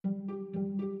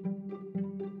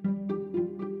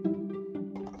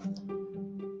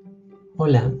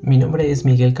Hola, mi nombre es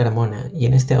Miguel Carmona y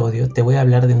en este audio te voy a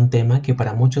hablar de un tema que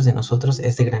para muchos de nosotros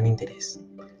es de gran interés.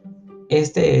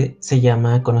 Este se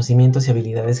llama Conocimientos y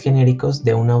habilidades genéricos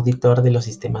de un auditor de los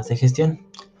sistemas de gestión.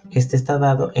 Este está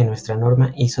dado en nuestra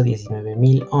norma ISO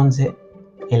 19011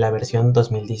 en la versión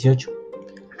 2018.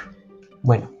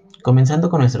 Bueno, comenzando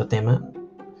con nuestro tema,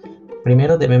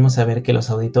 primero debemos saber que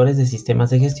los auditores de sistemas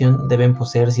de gestión deben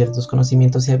poseer ciertos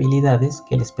conocimientos y habilidades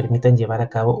que les permitan llevar a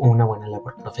cabo una buena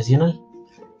labor profesional.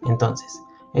 Entonces,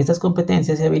 estas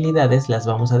competencias y habilidades las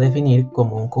vamos a definir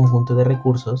como un conjunto de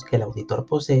recursos que el auditor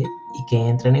posee y que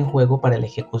entran en juego para la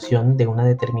ejecución de una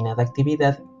determinada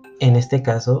actividad. En este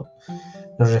caso,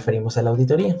 nos referimos a la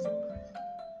auditoría.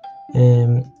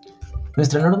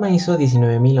 Nuestra norma ISO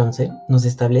 19011 nos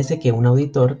establece que un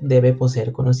auditor debe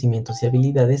poseer conocimientos y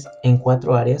habilidades en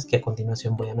 4 áreas que a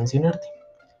continuación voy a mencionarte.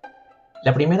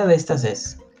 La primera de estas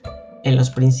es en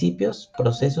los principios,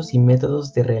 procesos y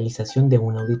métodos de realización de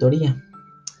una auditoría.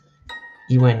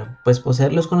 Y bueno, pues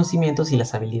poseer los conocimientos y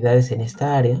las habilidades en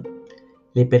esta área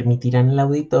le permitirán al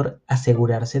auditor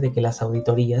asegurarse de que las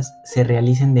auditorías se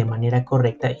realicen de manera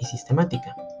correcta y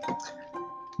sistemática.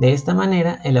 De esta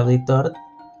manera, el auditor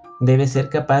debe ser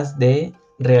capaz de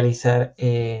realizar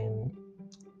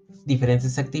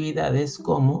diferentes actividades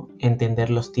como entender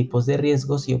los tipos de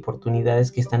riesgos y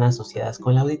oportunidades que están asociadas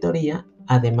con la auditoría,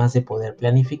 además de poder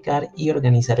planificar y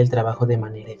organizar el trabajo de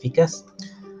manera eficaz.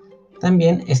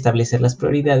 También establecer las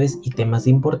prioridades y temas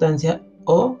de importancia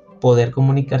o poder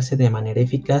comunicarse de manera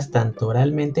eficaz tanto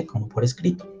oralmente como por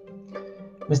escrito.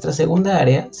 Nuestra segunda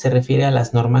área se refiere a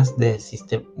las normas de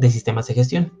sistemas de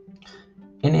gestión.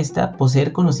 En esta,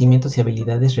 poseer conocimientos y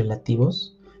habilidades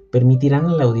relativos permitirán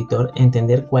al auditor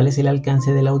entender cuál es el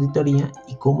alcance de la auditoría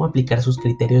y cómo aplicar sus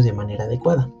criterios de manera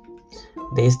adecuada.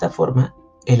 De esta forma,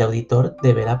 el auditor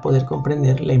deberá poder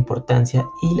comprender la importancia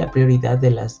y la prioridad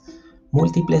de las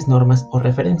múltiples normas o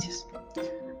referencias,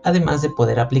 además de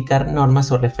poder aplicar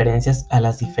normas o referencias a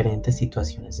las diferentes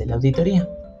situaciones de la auditoría.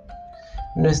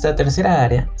 Nuestra tercera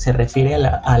área se refiere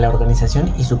a la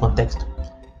organización y su contexto.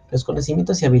 Los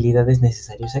conocimientos y habilidades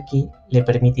necesarios aquí le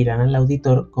permitirán al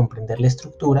auditor comprender la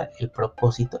estructura, el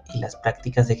propósito y las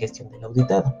prácticas de gestión del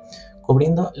auditado,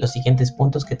 cubriendo los siguientes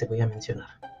puntos que te voy a mencionar.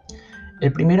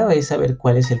 El primero es saber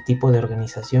cuál es el tipo de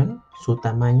organización, su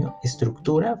tamaño,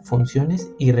 estructura,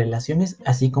 funciones y relaciones,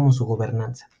 así como su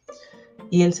gobernanza.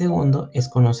 Y el segundo es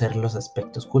conocer los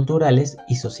aspectos culturales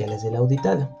y sociales del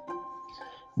auditado.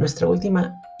 Nuestra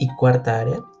última y cuarta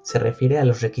área se refiere a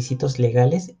los requisitos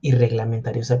legales y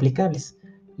reglamentarios aplicables.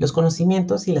 Los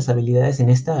conocimientos y las habilidades en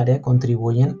esta área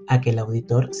contribuyen a que el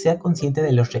auditor sea consciente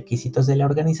de los requisitos de la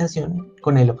organización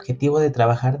con el objetivo de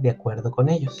trabajar de acuerdo con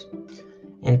ellos.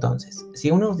 Entonces,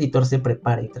 si un auditor se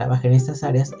prepara y trabaja en estas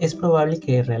áreas, es probable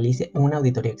que realice una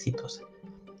auditoría exitosa.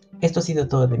 Esto ha sido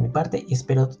todo de mi parte y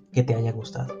espero que te haya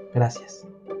gustado. Gracias.